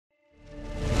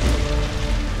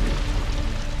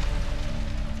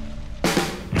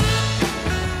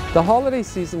The holiday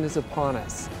season is upon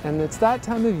us, and it's that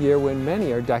time of year when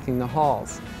many are decking the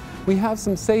halls. We have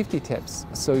some safety tips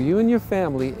so you and your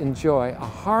family enjoy a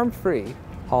harm-free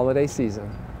holiday season.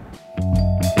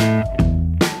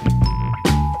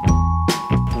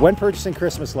 When purchasing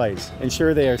Christmas lights,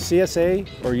 ensure they are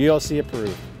CSA or ULC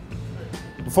approved.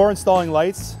 Before installing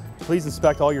lights, please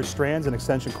inspect all your strands and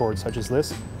extension cords such as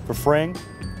this for fraying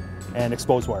and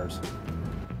exposed wires.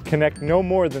 Connect no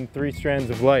more than 3 strands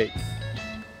of lights.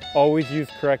 Always use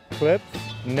correct clips,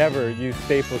 never use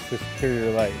staples to secure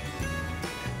your lights.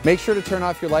 Make sure to turn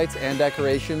off your lights and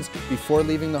decorations before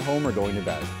leaving the home or going to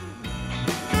bed.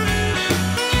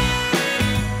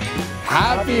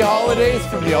 Happy holidays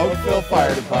from the Oakville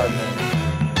Fire Department.